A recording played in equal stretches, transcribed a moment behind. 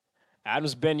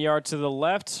Adams Benyard to the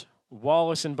left,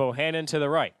 Wallace and Bohannon to the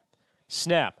right.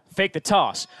 Snap, fake the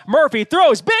toss. Murphy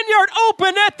throws, Benyard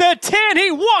open at the 10, he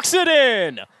walks it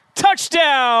in.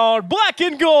 Touchdown, black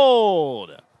and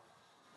gold.